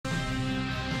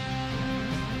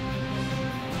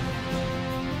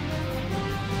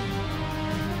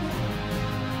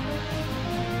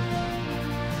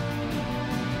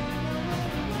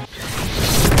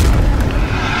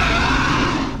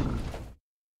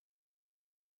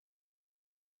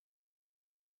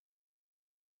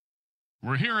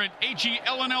We're here at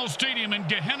H-E-L&L Stadium in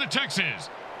Gehenna, Texas.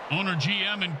 Owner,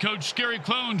 GM, and coach Scary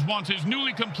Clones wants his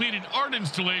newly completed art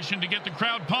installation to get the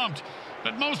crowd pumped.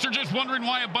 But most are just wondering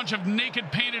why a bunch of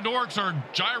naked painted orcs are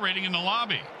gyrating in the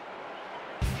lobby.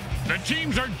 The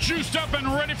teams are juiced up and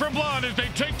ready for blood as they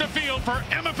take the field for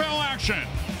MFL action.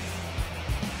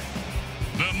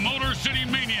 The Motor City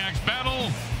Maniacs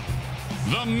battle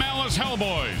the Malice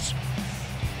Hellboys.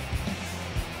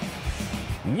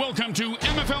 Welcome to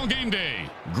MFL Game Day.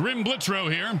 Grim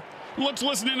Blitzrow here. Let's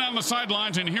listen in on the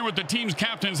sidelines and hear what the team's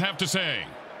captains have to say.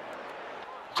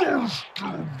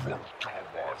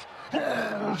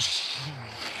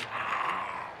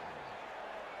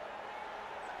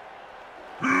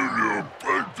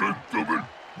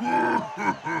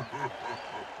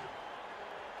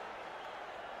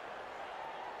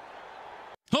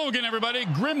 Hello again, everybody.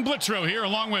 Grim Blitzrow here,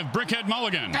 along with Brickhead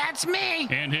Mulligan. That's me.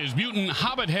 And his mutant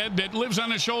hobbit head that lives on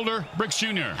his shoulder, Bricks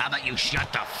Jr. How about you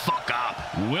shut the fuck up?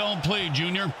 Well played,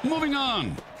 Junior. Moving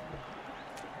on.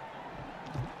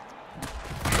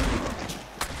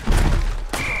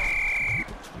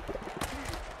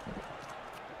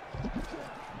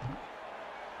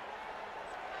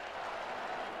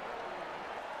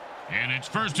 And it's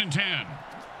 1st and 10.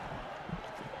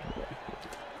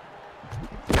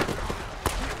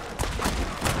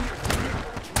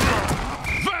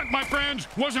 That, my friends,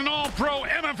 was an all-pro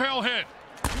MFL hit.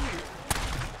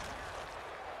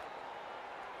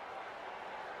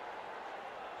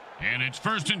 And it's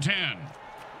 1st and 10.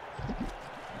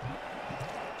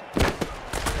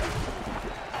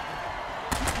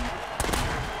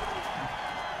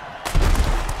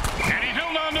 And he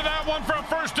held on to that one for a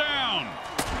first down.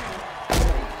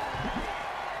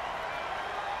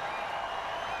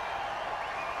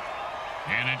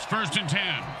 And it's 1st and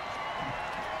 10.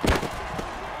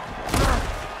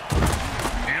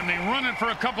 And they run it for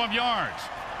a couple of yards.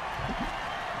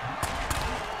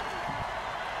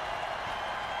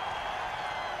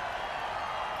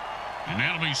 And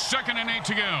that'll be 2nd and 8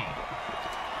 to go.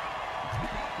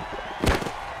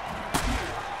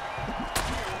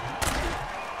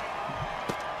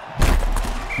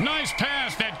 Nice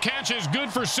pass. That catch is good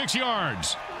for 6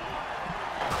 yards.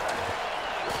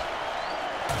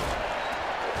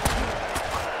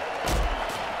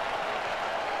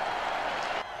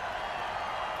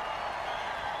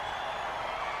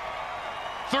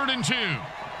 Third and 2.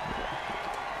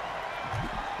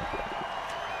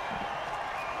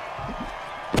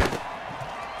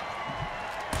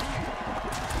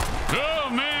 Oh,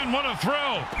 man, what a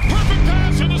throw. Perfect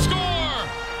pass and a score.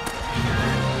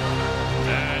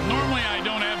 Normally, I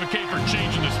don't advocate for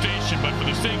changing the station, but for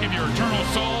the sake of your eternal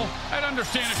soul, I'd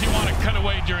understand if you want to cut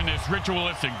away during this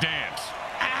ritualistic dance.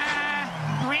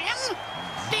 Grim?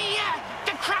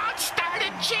 The crowd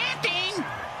started chanting.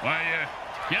 Why,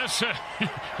 yes,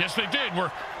 yes, they did.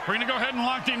 We're going to go ahead and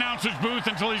lock the announcer's booth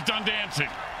until he's done dancing.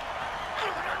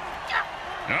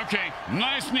 Okay,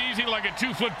 nice and easy like a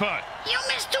 2-foot putt. You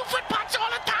miss 2-foot putts all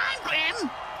the time, Grim.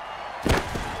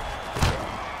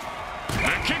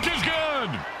 The kick is good.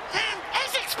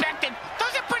 As expected,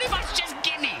 those are pretty much just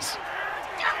gimmies.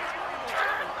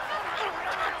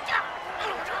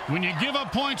 When you give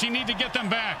up points, you need to get them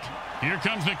back. Here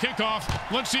comes the kickoff.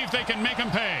 Let's see if they can make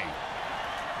them pay.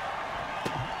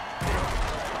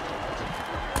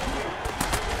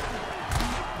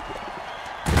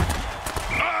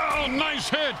 Oh, nice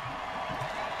hit.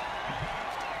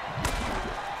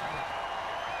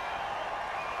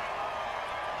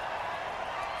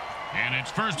 And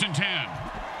it's 1st and 10.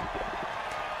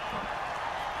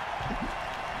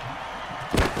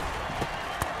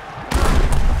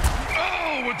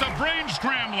 Oh, with the brain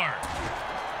scrambler.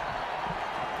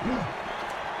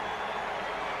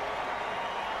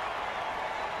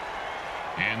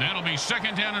 And that'll be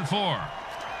 2nd down and 4.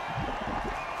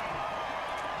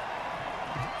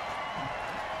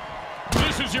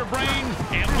 This is your brain,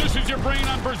 and this is your brain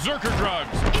on berserker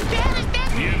drugs. Is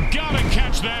that? You've got to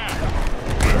catch that.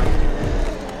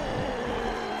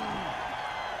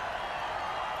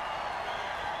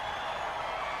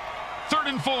 Third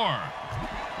and 4.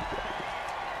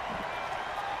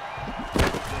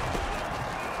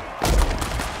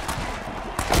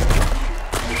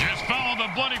 Just follow the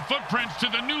bloody footprints to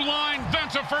the new line.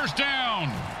 That's a first down.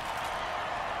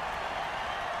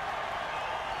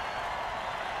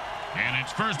 And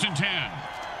it's 1st and 10.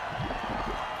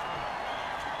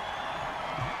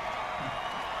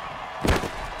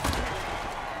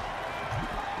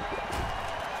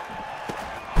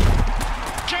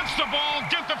 Catch the ball,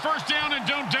 get the first down, and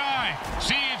don't die.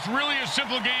 See, it's really a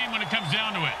simple game when it comes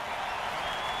down to it.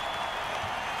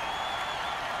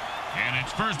 And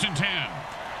it's 1st and 10.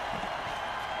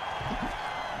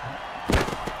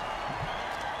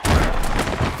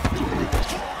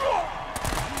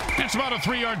 That's about a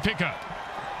 3-yard pickup.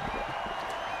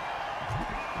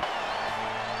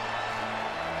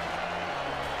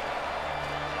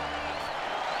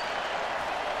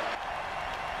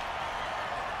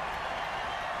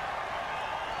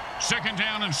 Second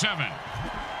down and 7.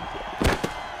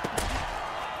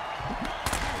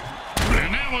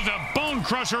 And that was a bone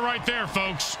crusher right there,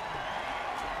 folks.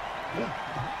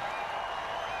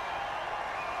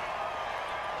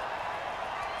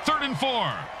 Third and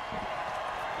 4.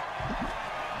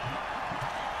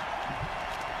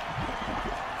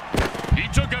 He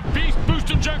took a beast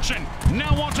boost injection.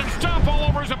 Now wants him stomp all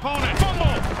over his opponent.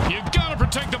 Fumble. You've got to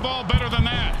protect the ball better than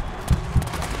that.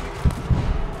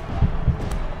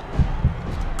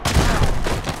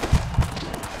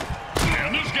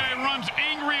 And this guy runs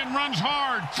angry and runs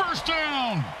hard. First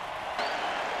down.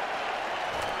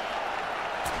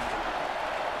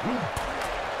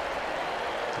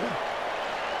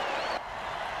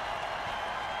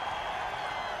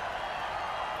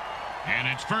 And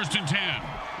it's first and 10.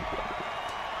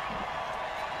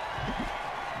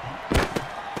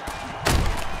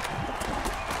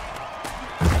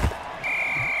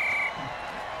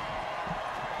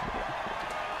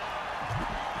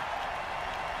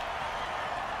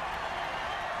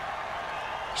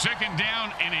 Second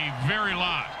down and a very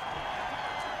lot.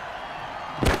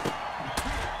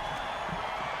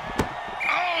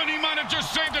 Oh, and he might have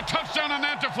just saved a touchdown on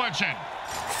that deflection.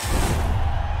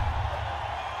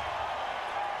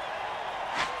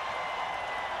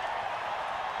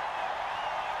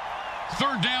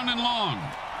 Third down and long.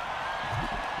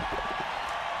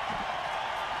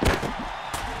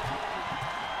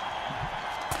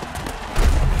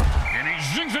 And he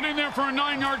zings it in there for a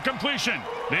 9-yard completion.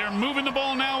 They are moving the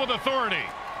ball now with authority.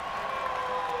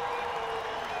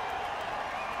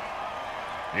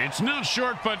 It's not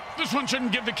short, but this one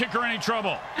shouldn't give the kicker any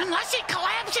trouble. Unless he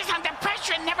collapses under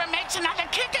pressure and never makes another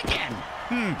kick again.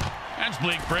 That's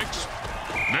bleak, Bricks.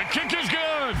 The kick is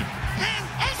good.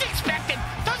 As expected,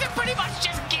 those are pretty much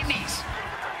just gimmies.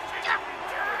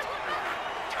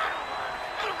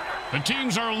 The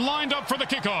teams are lined up for the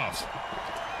kickoff.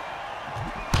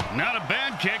 Not a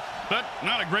bad kick, but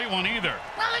not a great one either.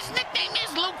 Well, his nickname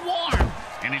is Lukewarm.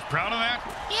 And he's proud of that?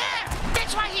 Yeah,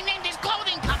 that's why he named his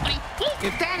clothing company.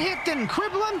 If that hit didn't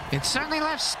cripple him, it certainly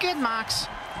left skid marks.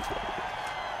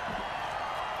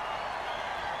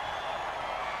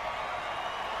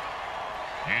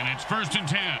 And it's first and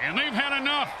 10. And they've had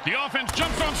enough. The offense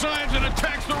jumps off sides and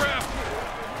attacks the ref.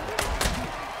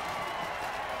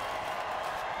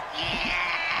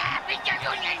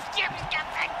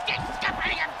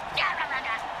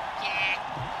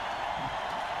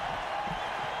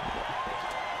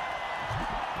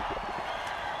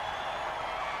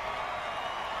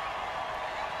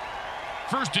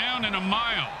 First down and a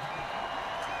mile.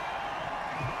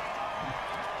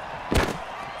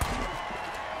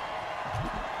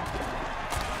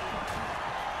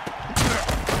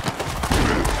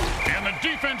 And the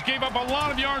defense gave up a lot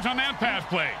of yards on that pass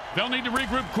play. They'll need to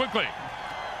regroup quickly.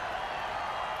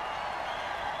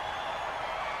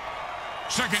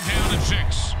 Second down and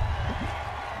 6.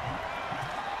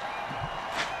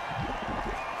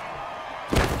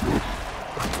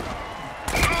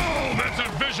 Oh, that's a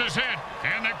vicious hit.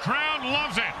 And the crowd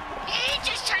loves it. He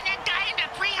just turned that guy into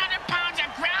 300 pounds of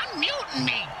ground mutant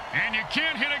meat. And you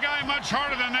can't hit a guy much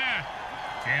harder than that.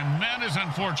 And that is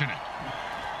unfortunate.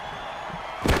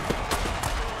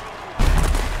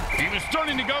 He was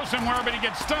starting to go somewhere, but he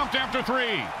gets stomped after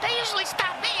 3. They usually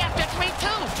stop me after 3, too.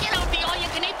 You know, the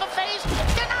all-you-can-eat buffets,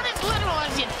 they're not as literal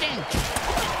as you think.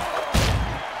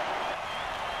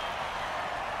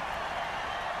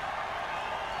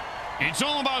 It's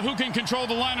all about who can control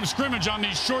the line of scrimmage on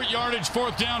these short yardage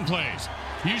fourth down plays.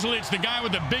 Usually it's the guy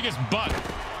with the biggest butt.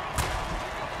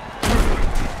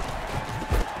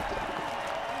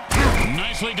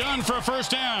 Nicely done for a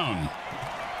first down.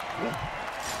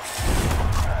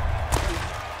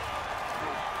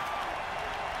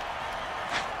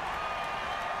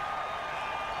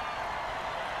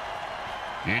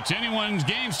 It's anyone's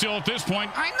game still at this point.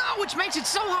 I know, which makes it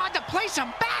so hard to place a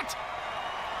bet.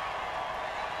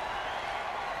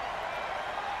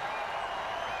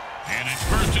 And it's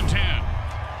first and 10.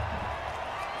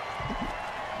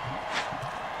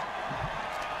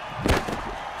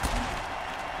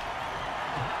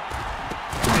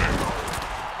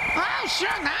 Oh,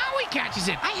 sure, now he catches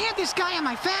it. I had this guy on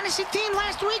my fantasy team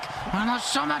last week. I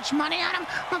lost so much money on him,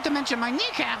 not to mention my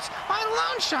kneecaps. My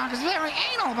loan shark is very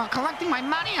anal about collecting my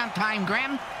money on time,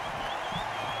 Graham.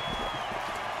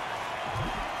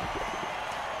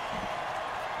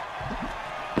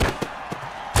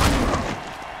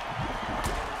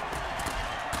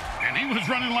 was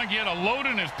running like he had a load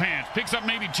in his pants. Picks up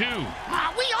maybe 2.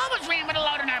 We always ran with a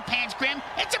load in our pants, Grim.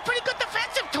 It's a pretty good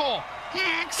defensive tool.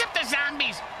 Except the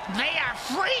zombies. They are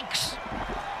freaks.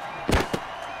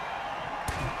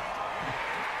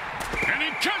 And he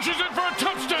catches it for a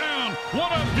touchdown.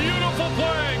 What a beautiful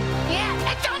play.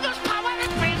 Yeah, it's almost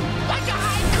poetic, Grim. Like a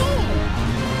haiku.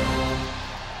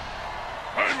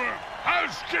 Hey, I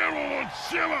scared of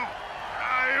Shimmer.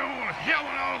 I am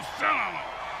Hellboys cinema.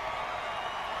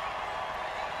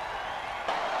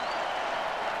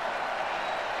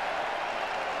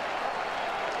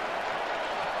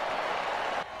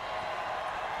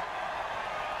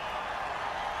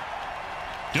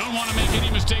 Don't want to make any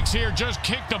mistakes here. Just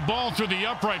kick the ball through the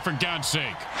upright, for God's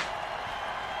sake.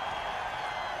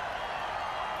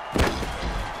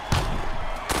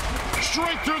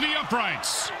 Straight through the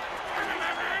uprights.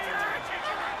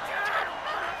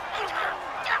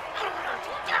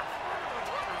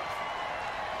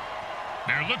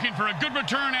 They're looking for a good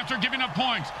return after giving up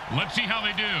points. Let's see how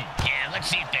they do. Yeah, let's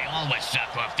see if they always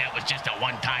suck or if that was just a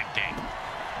one-time thing.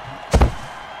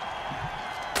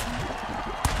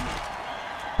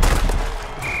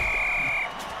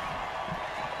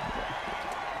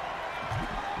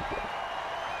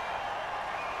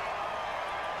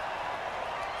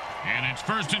 And it's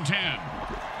 1st and 10.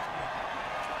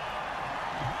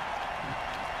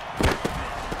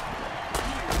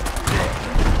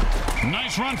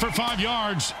 Nice run for 5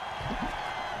 yards.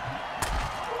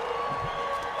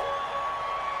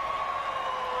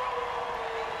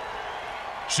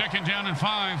 Second down and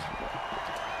 5.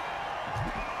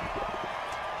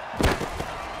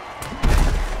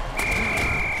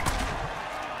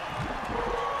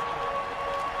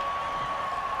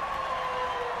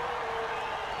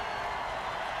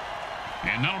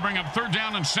 And that'll bring up 3rd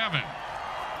down and 7.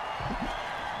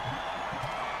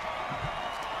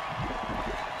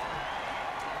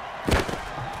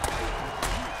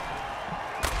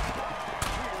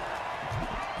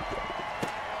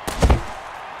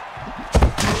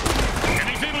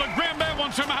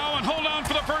 Somehow and hold on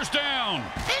for the 1st down.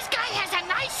 This guy has a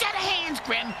nice set of hands,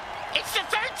 Grim. It's the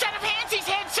 3rd set of hands he's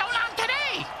had so long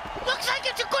today. Looks like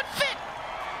it's a good fit.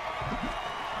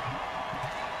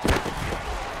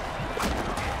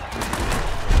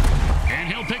 And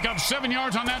he'll pick up 7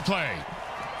 yards on that play.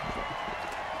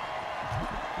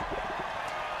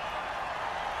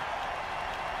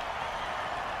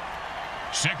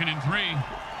 Second and 3.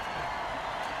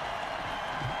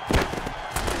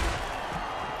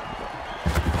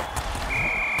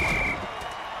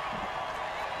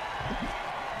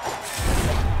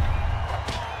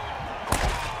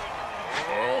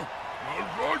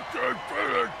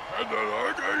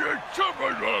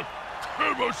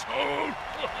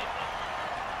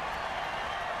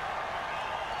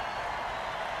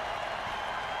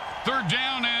 Third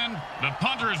down, and the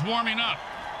punter is warming up.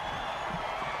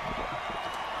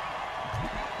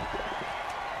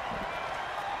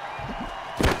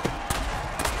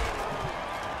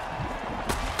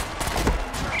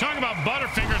 Talking about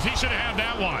Butterfingers, he should have had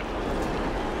that one.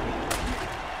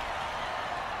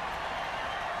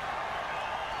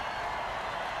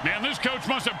 Man, this coach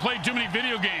must have played too many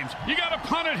video games. You got to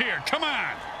punt it here. Come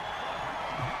on.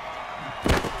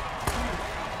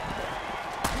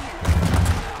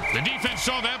 The defense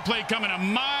saw that play coming a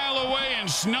mile away and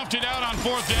snuffed it out on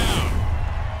 4th down.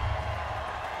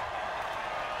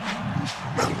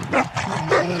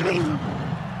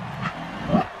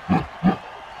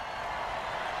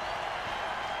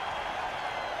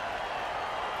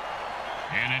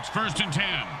 And it's 1st and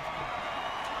 10.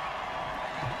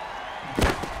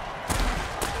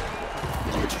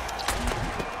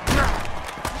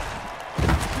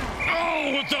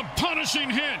 Oh, with the punishing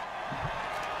hit.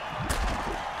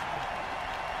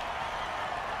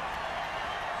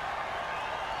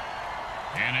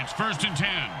 And it's 1st and 10.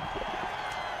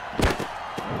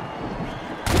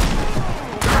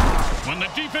 When the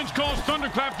defense calls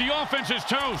thunderclap, the offense is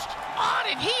toast. Oh,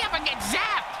 did he ever get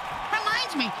zapped?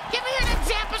 Reminds me, you ever hear that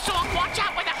Zappa song, Watch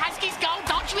Out Where the Huskies Go?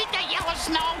 Don't you eat that yellow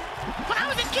snow? When I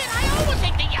was a kid, I always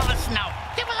ate the yellow snow.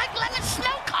 They were like lemon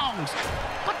snow cones.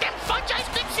 But them fudge ice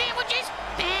cream sandwiches,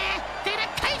 they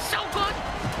didn't taste so good.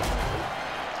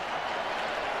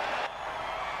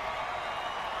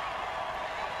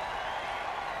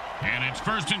 And it's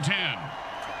 1st and 10.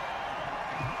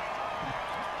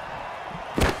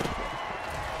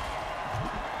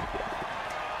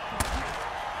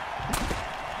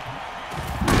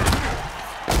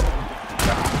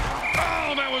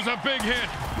 Oh, that was a big hit.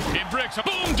 It bricks.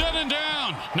 Boom, dead and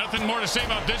down. Nothing more to say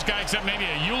about this guy except maybe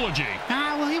a eulogy.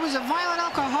 Well, he was a violent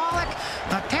alcoholic,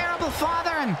 a terrible father,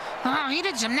 and he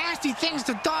did some nasty things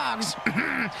to dogs.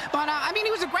 But, I mean,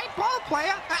 he was a great ball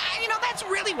player. You know, that's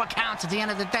really what counts at the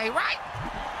end of the day, right?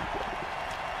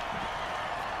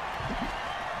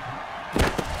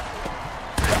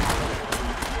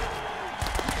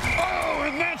 Oh,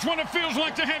 and that's what it feels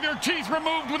like to have your teeth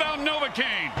removed without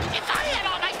Novocaine. If I had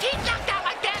all my teeth knocked out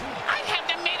like that, I'd have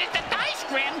them made at the dice,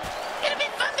 Grim. It'd be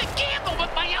fun to gamble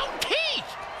with my own teeth.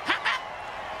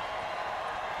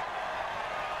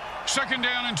 Second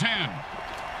down and 10.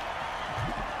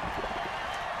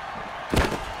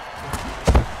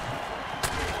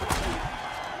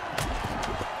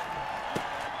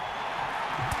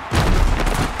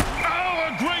 Oh,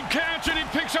 a great catch, and he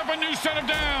picks up a new set of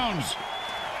downs.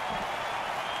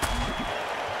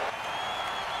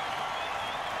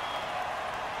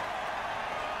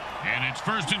 And it's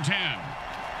first and 10.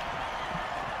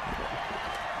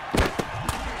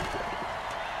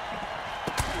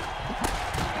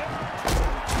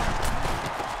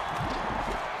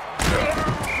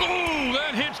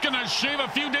 Gonna shave a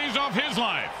few days off his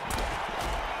life.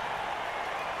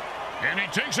 And he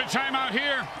takes a timeout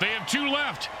here. They have 2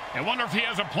 left. I wonder if he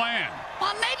has a plan.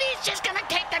 Well, maybe he's just gonna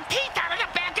take the teeth out of the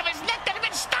back of his neck that have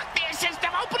been stuck there since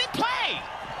the opening play.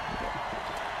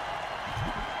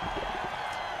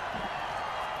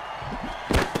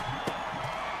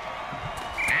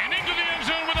 And into the end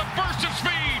zone with a burst of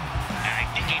speed. I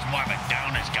think he's more of a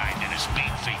downers guy than a speed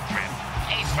freak, Grim.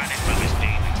 He's running from his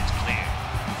demons, it's clear.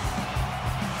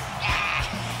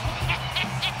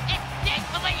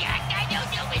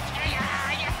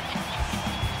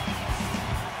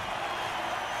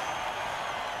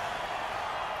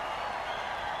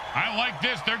 I like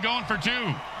this. They're going for 2.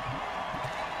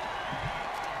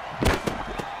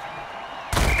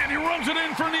 And he runs it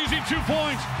in for an easy 2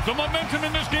 points. The momentum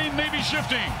in this game may be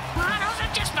shifting. Those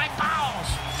are just my balls.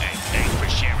 Hey, thanks for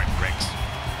sharing, Bricks.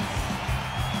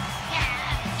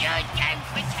 You're done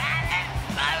for talent.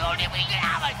 My only we can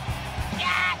have it.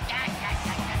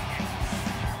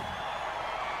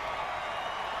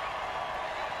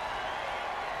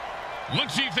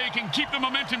 Let's see if they can keep the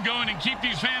momentum going and keep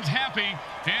these fans happy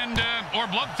and or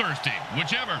bloodthirsty,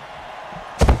 whichever.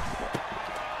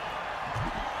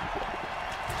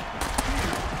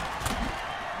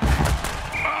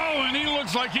 Oh, and he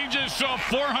looks like he just saw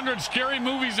 400 scary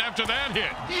movies after that hit.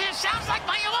 Yeah, sounds like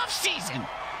my off season.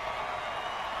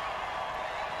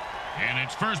 And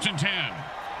it's first and 10.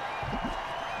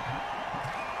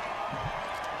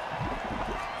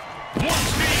 One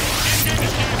speed, and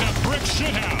this guy's a brick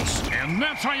shithouse. And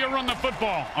that's how you run the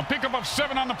football. A pickup of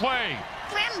 7 on the play.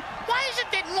 Grim, why is it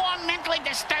that more mentally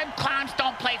disturbed clowns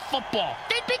don't play football?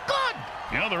 They'd be good.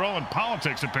 Yeah, they're all in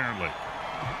politics, apparently.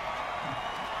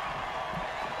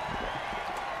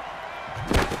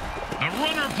 The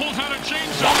runner pulls out a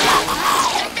chainsaw.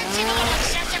 That's a little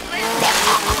excessive, Grim.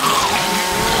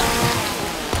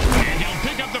 And he'll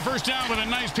pick up the first down with a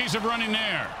nice piece of running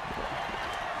there.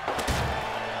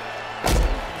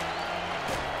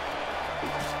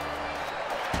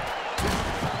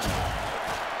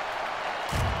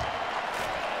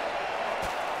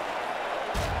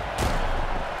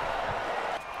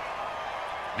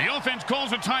 The offense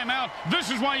calls a timeout. This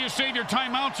is why you save your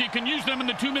timeouts so you can use them in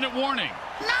the 2-minute warning.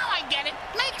 Now I get it.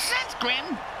 Makes sense,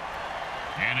 Grim.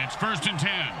 And it's first and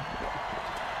 10.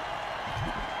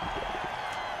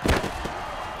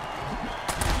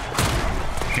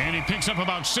 And he picks up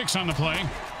about 6 on the play.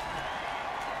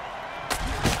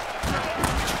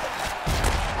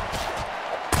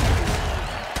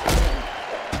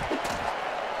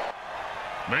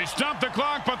 They stop the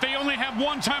clock, but they only have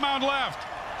 1 timeout left.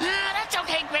 That's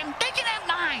okay, Grim. They can have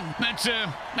 9.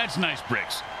 That's nice,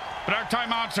 Bricks. But our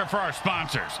timeouts are for our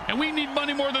sponsors, and we need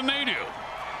money more than they do.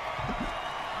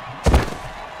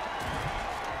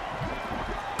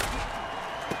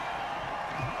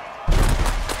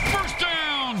 First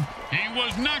down! He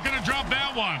was not going to drop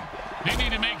that one. They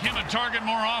need to make him a target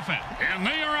more often. And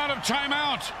they are out of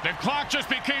timeouts. The clock just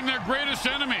became their greatest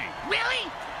enemy. Really?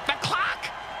 The clock?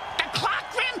 The clock,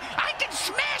 Grim? I can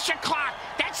smash a clock.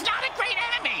 That's not a great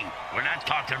enemy. We're not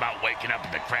talking about waking up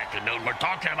at the crack of noon. We're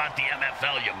talking about the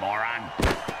MFL, you moron.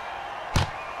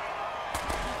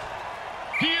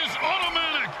 He is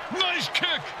automatic. Nice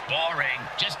kick. Boring.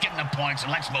 Just get the points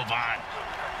and let's move on.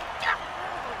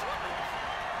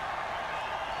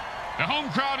 The home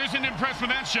crowd isn't impressed with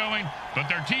that showing, but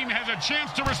their team has a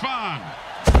chance to respond.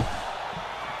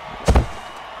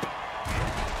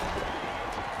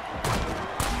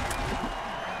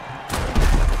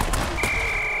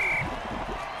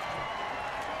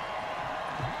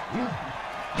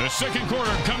 The second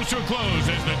quarter comes to a close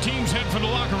as the teams head for the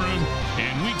locker room,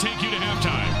 and we take you to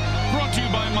halftime. Brought to you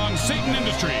by Monsatan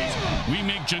Industries. We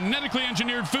make genetically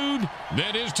engineered food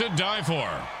that is to die for.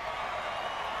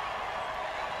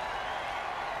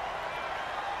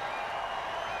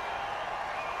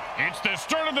 It's the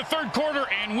start of the third quarter,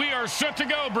 and we are set to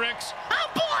go, Bricks. Oh,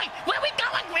 boy! Where we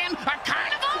going, Grim? A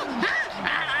carnival?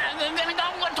 Huh? We're gonna go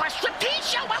to a striptease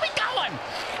show? Where we going?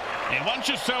 Hey, why don't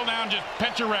you settle down, just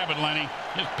pet your rabbit, Lenny.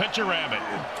 Just pet your rabbit.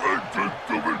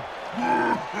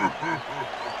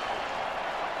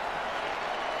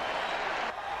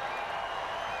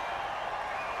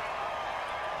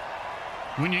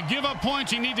 When you give up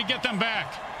points, you need to get them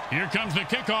back. Here comes the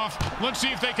kickoff. Let's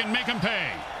see if they can make them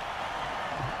pay.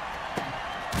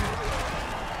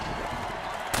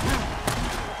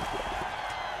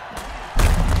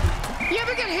 You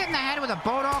ever get hit in the head with a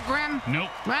boat all, Grim? Nope.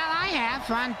 Well, I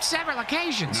have on several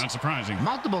occasions. Not surprising.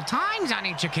 Multiple times on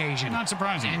each occasion. Not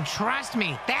surprising. And trust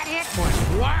me, that hit was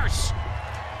worse.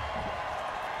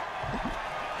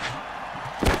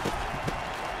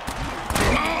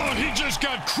 Oh, he just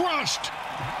got crushed.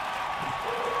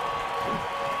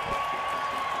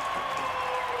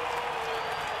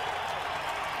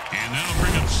 And that'll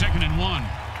bring up 2nd and 1.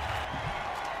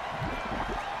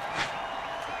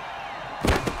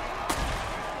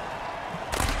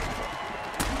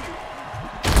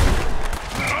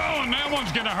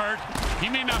 One's gonna hurt. He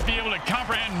may not be able to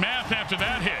comprehend math after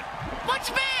that hit. What's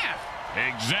math?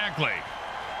 Exactly.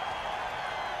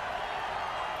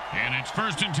 And it's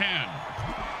 1st and 10.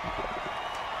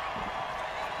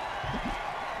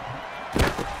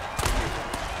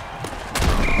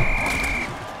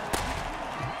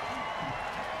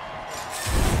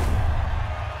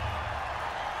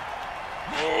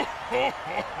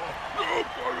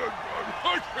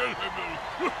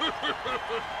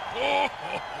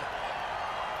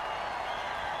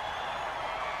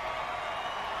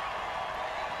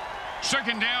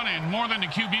 Second down and more than the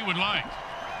QB would like.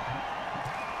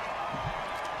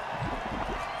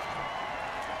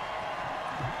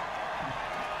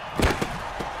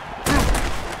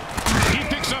 He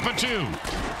picks up a 2.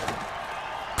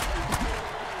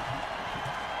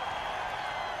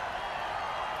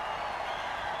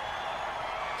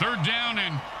 Third down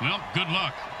and, well, good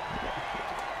luck.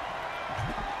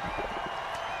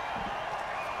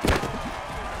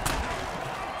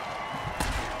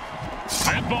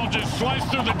 That ball just sliced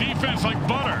through the defense like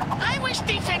butter. I wish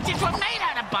defenses were made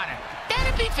out of butter.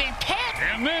 That'd be fantastic.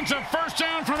 And then it's a first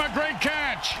down from a great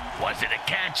catch. Was it a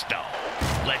catch, though?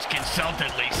 Let's consult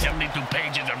at least 72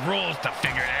 pages of rules to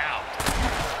figure it out.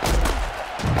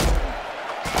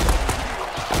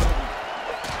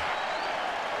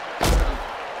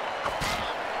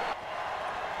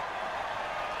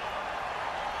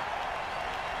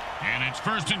 And it's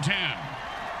 1st and 10.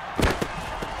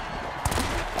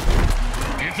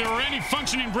 If there were any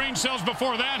functioning brain cells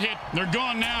before that hit, they're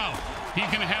gone now. He's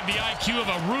going to have the IQ of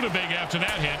a rutabaga after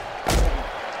that hit.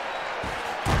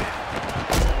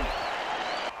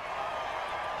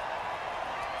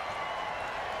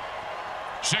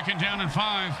 Second down and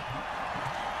 5.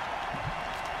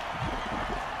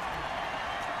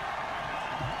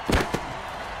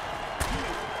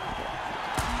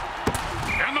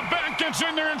 And the back gets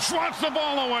in there and swats the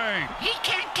ball away. He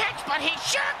can't catch, but he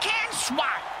sure can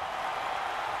swat.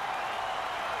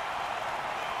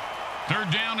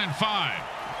 Third down and 5.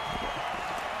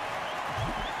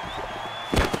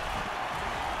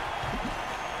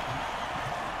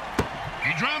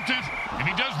 He dropped it. If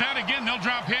he does that again, they'll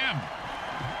drop him.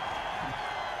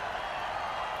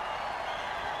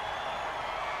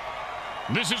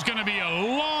 This is going to be a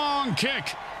long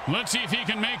kick. Let's see if he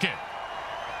can make it.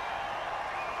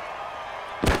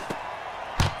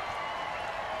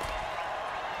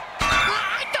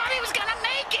 I thought he was going to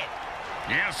make it.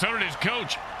 Yeah, so did his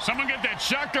coach. Someone get that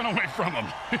shotgun away from him.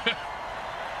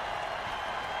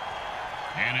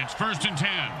 And it's 1st and 10.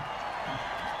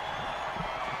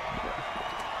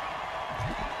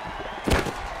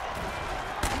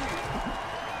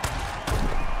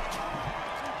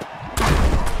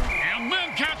 And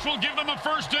then catch will give them a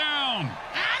first down.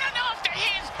 I don't know if they're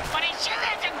his, but he sure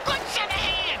has a good set of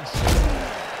hands.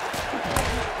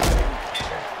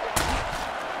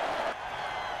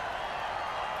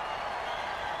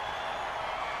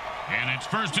 And it's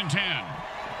 1st and 10.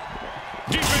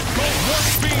 Defense goes warp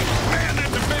speed. Man,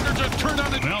 that defender just turned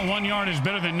on it. Well, 1 yard is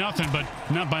better than nothing, but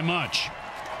not by much.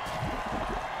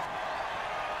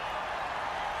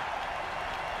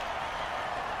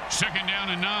 Second down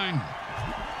and 9.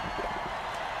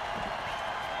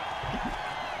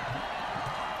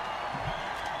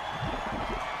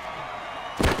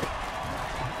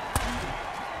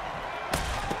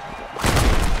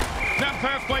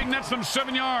 pass play nets them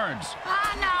 7 yards.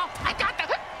 Oh, no. I got the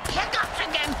hiccups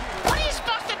again. What are you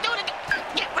supposed to do to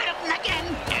get rid of them again?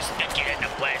 You stick it in the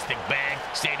plastic bag,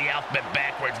 say the alphabet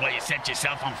backwards while you set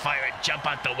yourself on fire and jump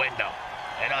out the window.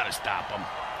 It ought to stop them.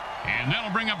 And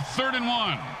that'll bring up 3rd and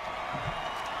 1.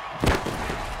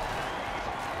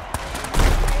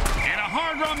 And a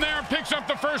hard run there picks up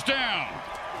the first down.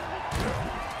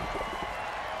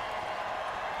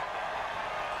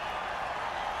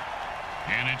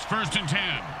 And it's 1st and 10.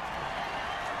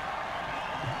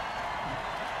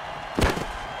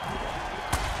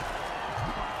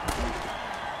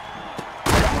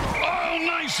 Oh,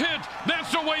 nice hit.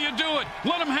 That's the way you do it.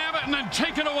 Let him have it and then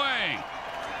take it away.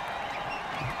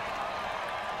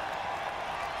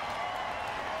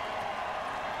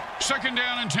 Second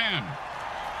down and 10.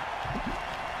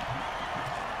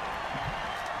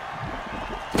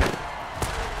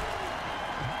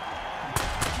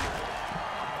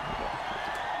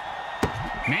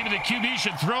 Maybe the QB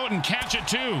should throw it and catch it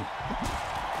too.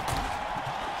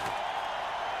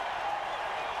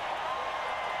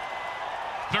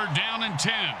 Third down and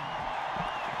 10.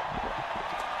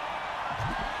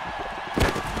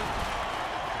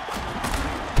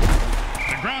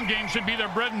 The ground game should be their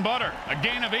bread and butter. A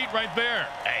gain of 8 right there.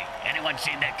 Hey, anyone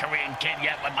seen that Korean kid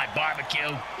yet with my barbecue?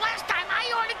 Last time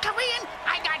I ordered Korean,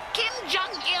 I got Kim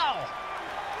Jong-il.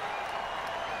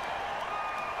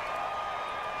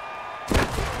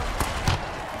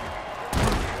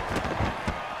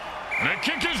 The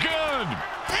kick is good.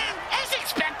 As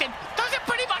expected, those are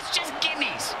pretty much just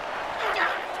gimmies.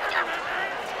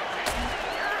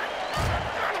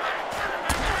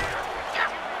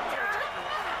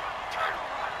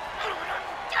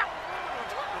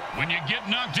 When you get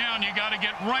knocked down, you got to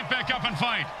get right back up and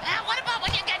fight. What about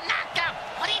when you get knocked out?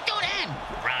 What do you do then?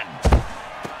 Run.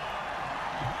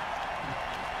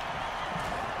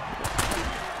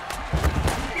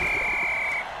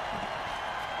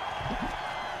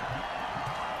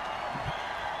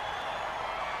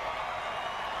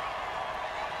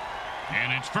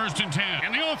 And it's 1st and 10.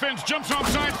 And the offense jumps off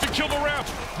sides to kill the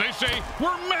refs. They say,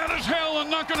 we're mad as hell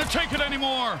and not going to take it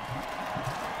anymore.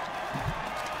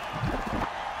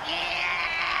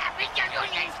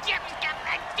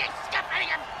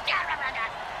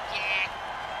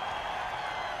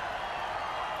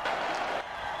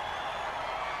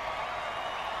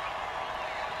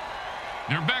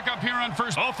 They're back up here on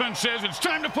first. Offense says it's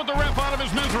time to put the ref out of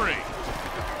his misery.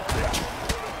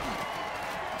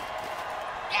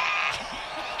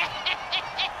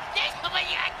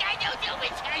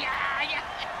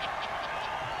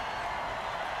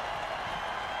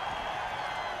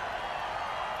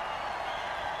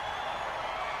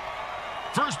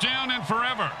 First down and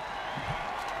forever.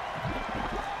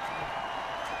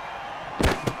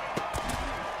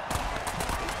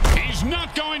 He's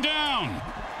not going down.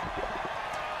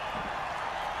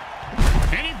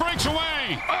 And he breaks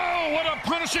away. Oh, what a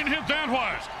punishing hit that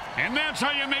was. And that's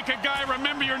how you make a guy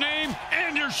remember your name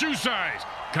and your shoe size,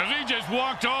 because he just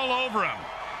walked all over him.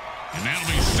 And that'll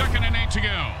be 2nd and 8 to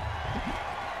go.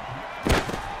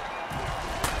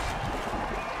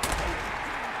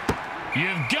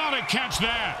 You've got to catch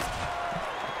that.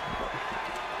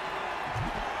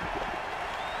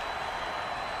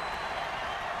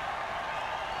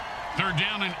 Third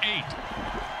down and 8.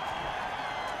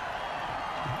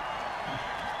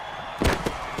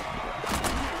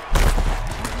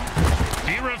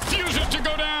 He refuses to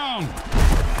go down.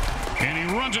 And he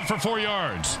runs it for 4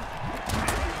 yards.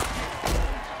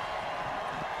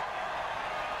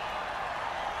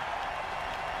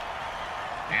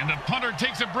 And the punter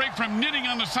takes a break from knitting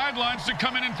on the sidelines to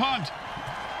come in and punt.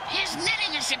 His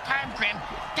knitting is superb, Grim.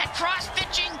 That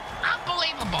cross-stitching,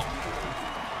 unbelievable.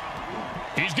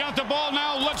 He's got the ball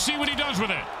now. Let's see what he does with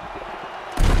it.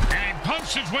 And he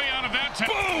punched his way out of that.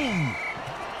 Boom!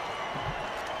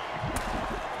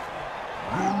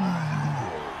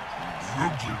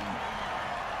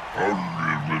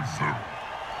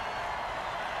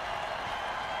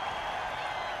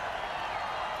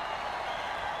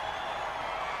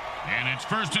 And it's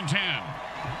 1st and 10.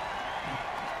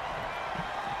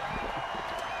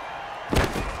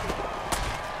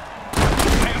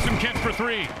 Pass and catch for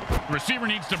 3. Receiver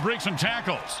needs to break some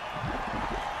tackles.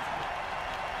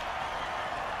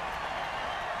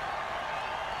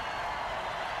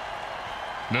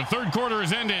 The third quarter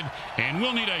has ended, and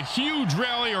we'll need a huge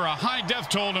rally or a high death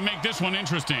toll to make this one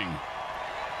interesting.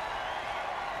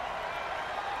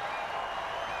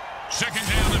 Second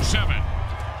down and 7.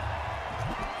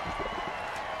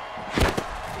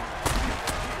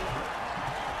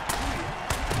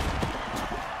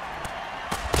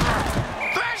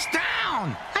 First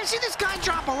down! I I've seen this guy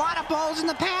drop a lot of balls in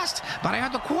the past, but I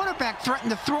heard the quarterback threaten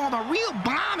to throw him a real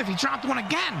bomb if he dropped one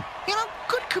again. You know,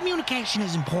 good communication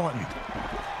is important.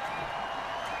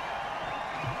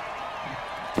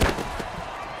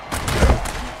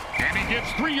 And he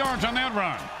gets 3 yards on that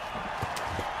run.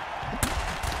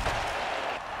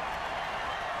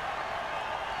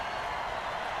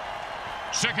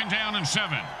 Second down and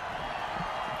 7.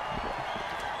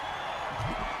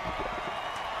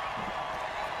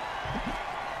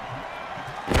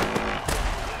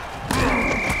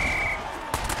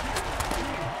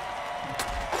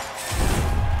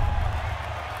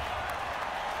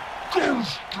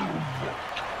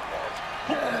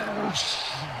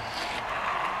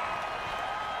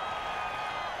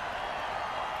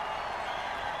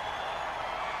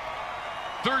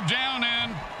 Third down,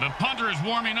 and the punter is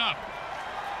warming up.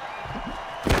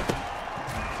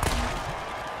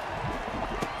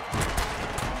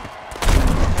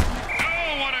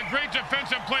 Oh, what a great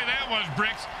defensive play that was,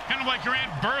 Bricks. Kind of like your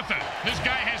Aunt Bertha. This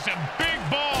guy has some big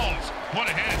balls. What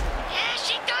a hit. Yeah,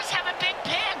 she does have a big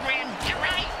pair, Grim. You're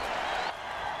right.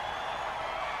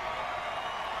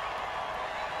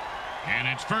 And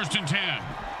it's 1st and 10.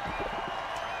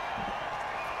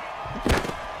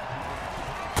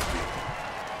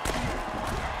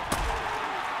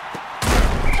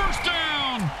 First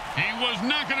down. He was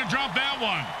not going to drop that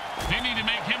one. They need to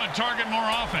make him a target more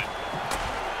often.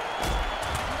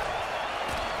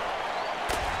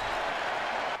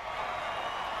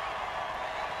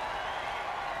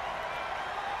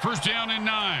 First down and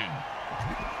 9.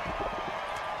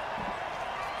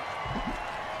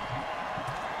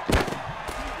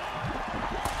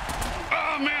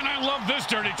 Oh, man, I love this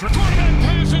dirty trick. Quarterback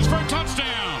passes for a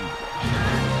touchdown.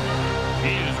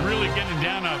 He is really getting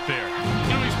down out there. You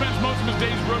know, he spends most of his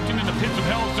days roasting in the pits of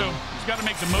hell, so he's got to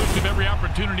make the most of every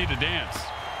opportunity to dance.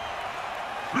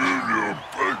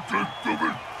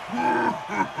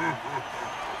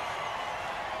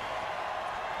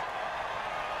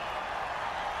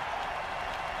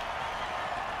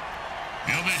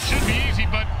 You know, this should be easy,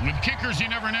 but with kickers, you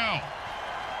never know.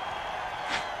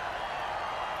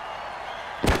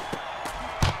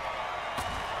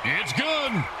 It's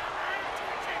good.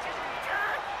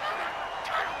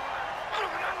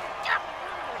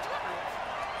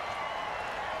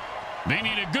 They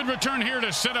need a good return here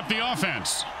to set up the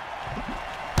offense.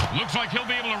 Looks like he'll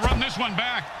be able to run this one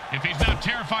back if he's not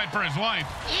terrified for his life.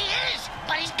 He is,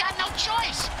 but he's got no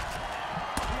choice.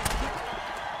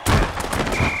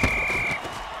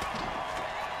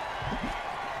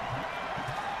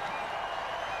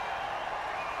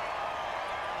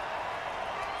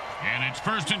 And it's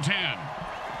 1st and 10.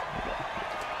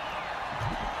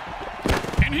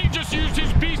 And he just used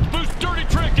his Beast Boost dirty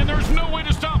trick, and there's no way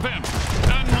to stop him.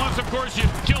 Unless, of course, you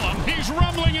kill him. He's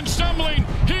rumbling and stumbling.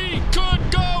 He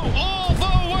could go all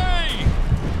the way.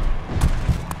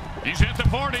 He's hit the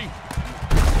 40.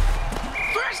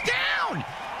 First down!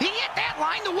 He hit that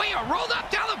line the way a rolled-up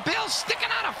dollar bill sticking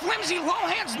out of flimsy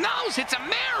Lohan's nose hits a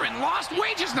mare in Lost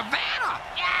Wages, Nevada.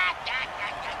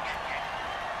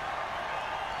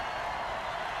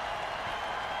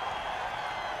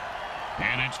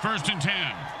 And it's 1st and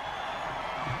 10.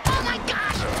 Oh, my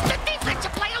gosh! The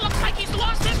defensive player looks like he's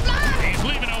lost his mind! He's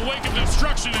leaving a wake of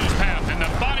destruction in his path, and the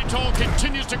body toll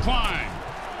continues to climb.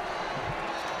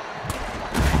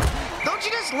 Don't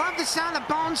you just love the sound of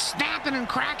bones snapping and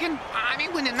cracking? I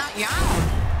mean, when they're not young.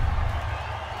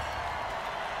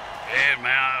 Hey,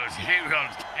 Mouse, here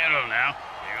comes Kettle now.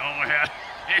 You gonna have...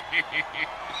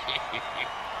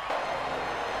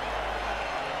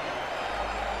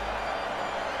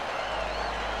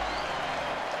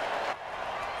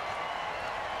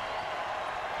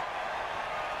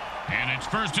 And it's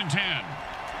 1st and 10.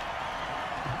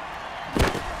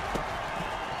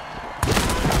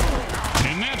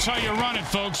 And that's how you run it,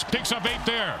 folks. Picks up 8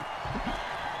 there.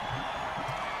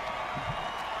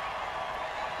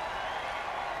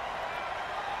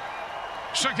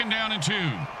 Second down and 2.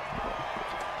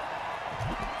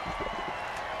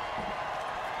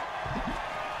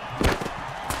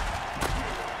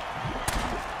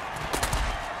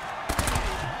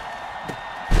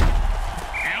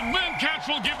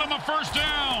 Will give them a first down.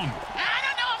 I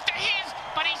don't know if they're his,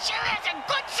 but he sure has a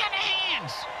good set of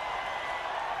hands.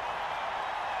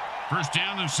 First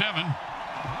down and 7.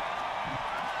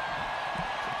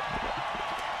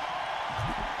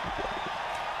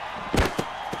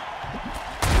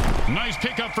 Nice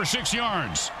pickup for 6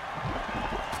 yards.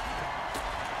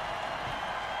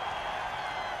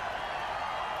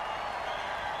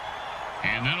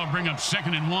 And that'll bring up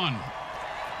 2nd and 1.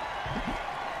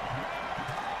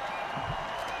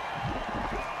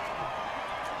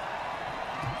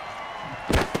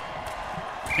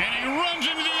 And he runs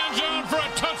into the end zone for a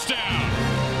touchdown.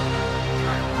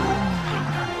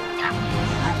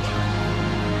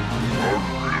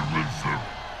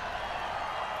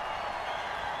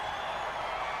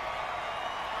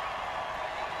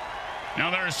 Now,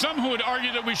 there are some who would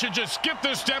argue that we should just skip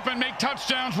this step and make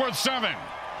touchdowns worth 7.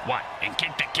 What, and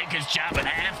kick the kicker's job in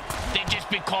half? They'd just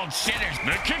be called sitters.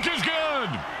 The kick is good.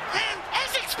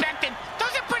 As expected,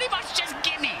 those are pretty much just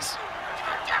gimmies.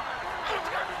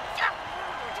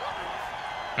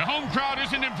 The home crowd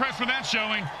isn't impressed with that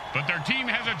showing, but their team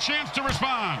has a chance to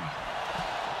respond.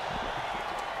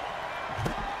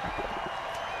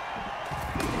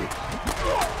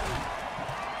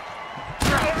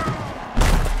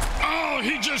 Oh,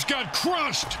 he just got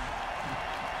crushed.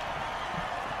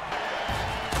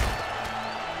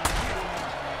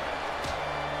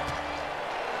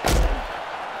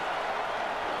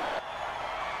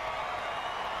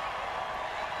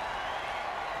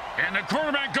 And the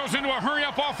quarterback goes into a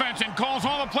hurry-up offense and calls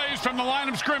all the plays from the line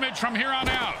of scrimmage from here on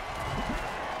out.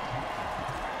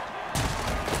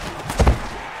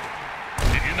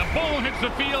 And the ball hits the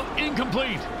field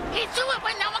incomplete. He threw it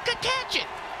when no one could catch it.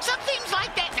 Some teams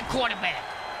like that in the quarterback.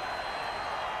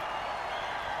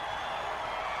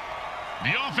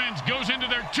 The offense goes into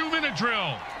their 2-minute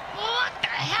drill. What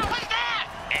the hell was that?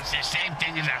 It's the same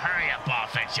thing as a hurry-up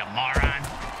offense, you moron.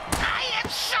 I am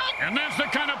so... And that's the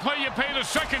kind of play you pay the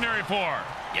secondary for.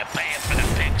 You pay it for the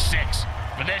pick 6.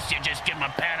 For this, you just give them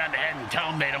a pat on the head and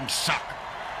tell them they don't suck.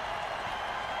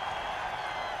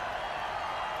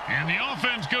 And the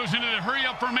offense goes into the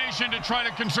hurry-up formation to try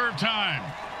to conserve time.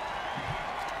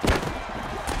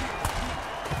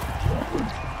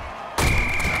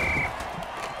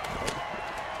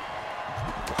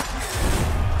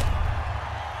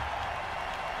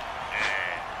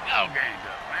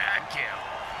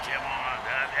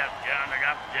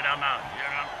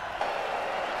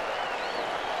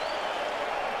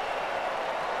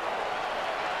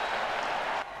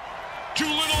 Too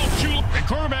little, too late. The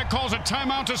quarterback calls a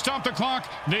timeout to stop the clock.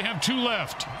 They have 2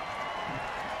 left.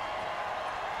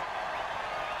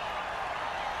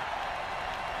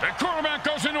 The quarterback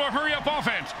goes into a hurry-up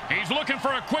offense. He's looking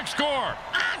for a quick score.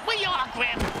 Aren't we all,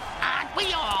 Grim? Aren't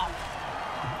we all?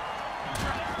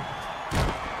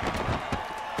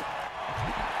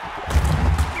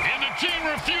 And the team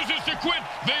refuses to quit.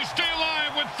 They stay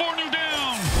alive with 4 new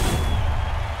downs.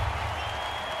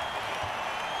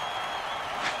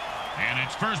 And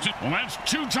it's first. Well, that's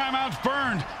 2 timeouts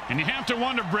burned. And you have to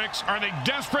wonder, Bricks, are they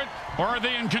desperate or are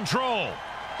they in control?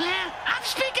 I'm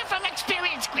speaking from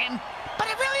experience, Grim. But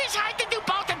it really is hard to do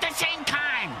both at the same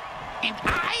time. And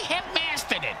I have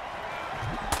mastered it.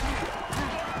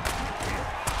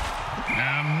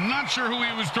 I'm not sure who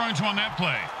he was throwing to on that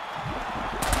play.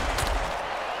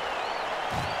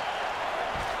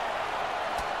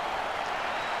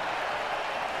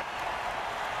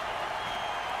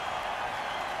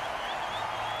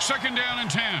 Second down and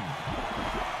 10.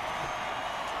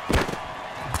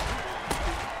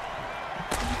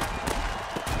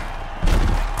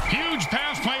 Huge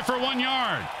pass play for 1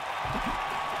 yard.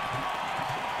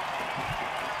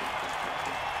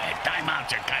 Hey,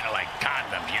 timeouts are kind of like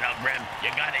condoms, you know, Grim?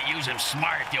 You got to use them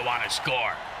smart if you want to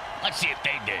score. Let's see if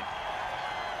they did.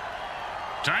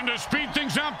 Time to speed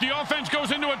things up. The offense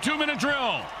goes into a 2-minute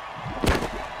drill.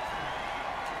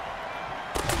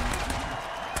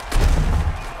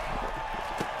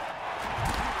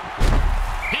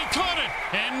 He caught it,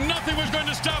 and nothing was going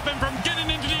to stop him from getting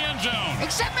into the end zone.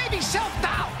 Except maybe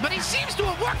self-doubt, but he seems to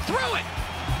have worked through it.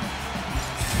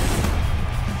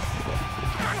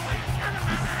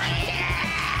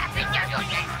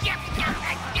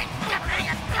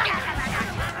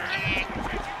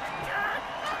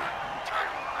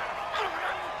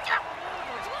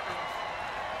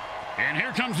 And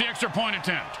here comes the extra point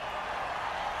attempt.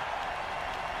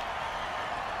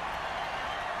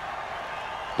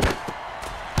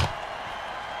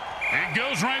 It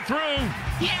goes right through.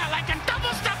 Yeah, like a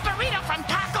double-stuffed burrito from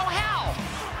Taco Hell.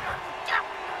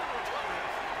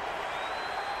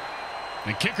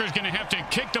 The kicker's going to have to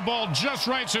kick the ball just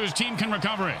right so his team can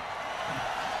recover it.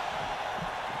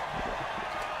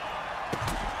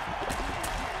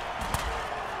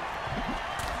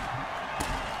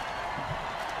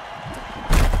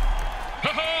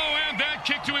 Oh, and that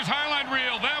kick to his highlight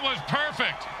reel. That was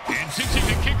perfect. And since he's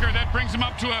a kicker, that brings him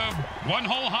up to a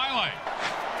 1-hole highlight.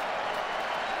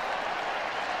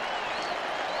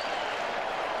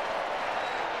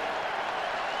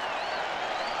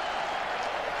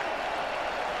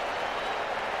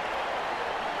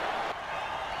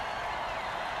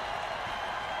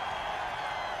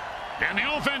 And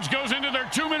the offense goes into their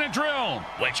 2-minute drill.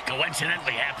 Which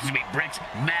coincidentally happens to be Brick's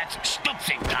Matt's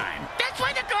Stupsing time. That's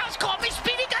why the girls call me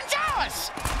Speedy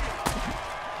Gonzalez.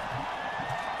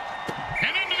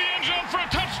 And into the end zone for a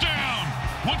touchdown.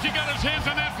 Once he got his hands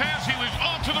on that pass, he was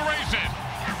off to the races.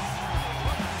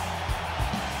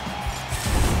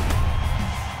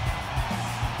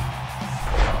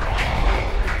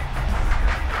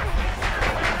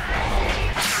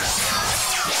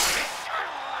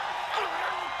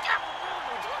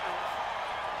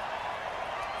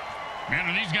 Man,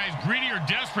 are these guys greedy or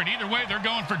desperate? Either way, they're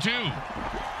going for 2.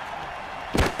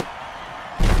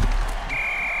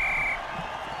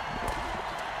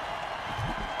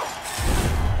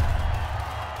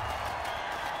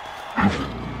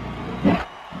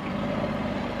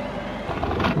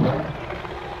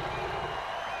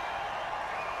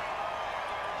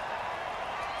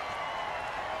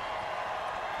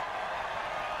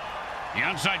 The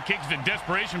onside kick is a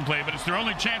desperation play, but it's their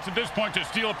only chance at this point to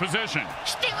steal a position.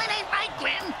 Stealing ain't right,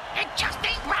 Grim. It just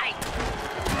ain't right.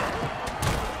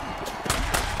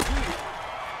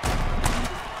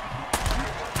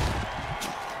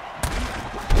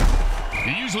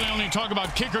 You usually only talk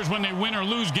about kickers when they win or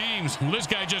lose games. Well, this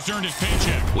guy just earned his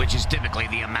paycheck. Which is typically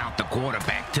the amount the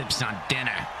quarterback tips on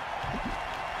dinner.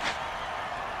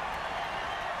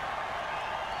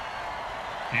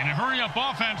 In a hurry-up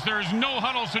offense, there is no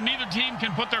huddle, so neither team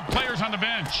can put their players on the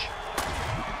bench.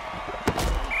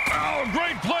 Oh,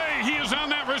 great play. He is on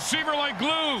that receiver like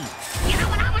glue. You know,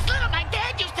 when I was little, my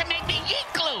dad used to make me eat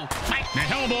glue. The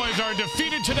Hellboys are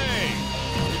defeated today.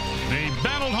 They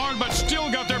battled hard, but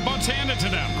still got their butts handed to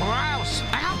them. Gross.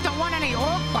 I hope there weren't any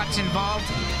orc butts involved.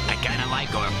 I kind of like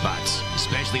orc butts,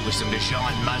 especially with some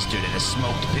Dijon mustard and a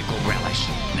smoked pickle relish.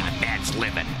 Now that's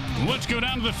living. Let's go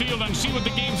down to the field and see what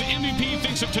the game's MVP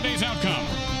thinks of today's outcome.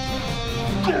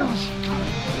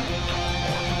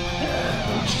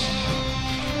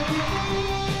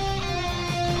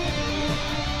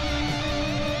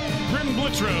 Grim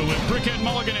Blitzrow with Brickhead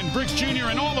Mulligan and Bricks Jr.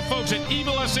 and all the folks at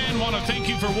Evil SN want to thank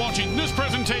you for watching this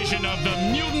presentation of the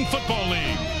Mutant Football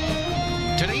League.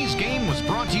 Today's game was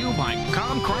brought to you by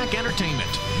Comcrack Entertainment.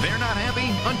 They're not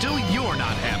happy until you're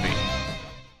not happy.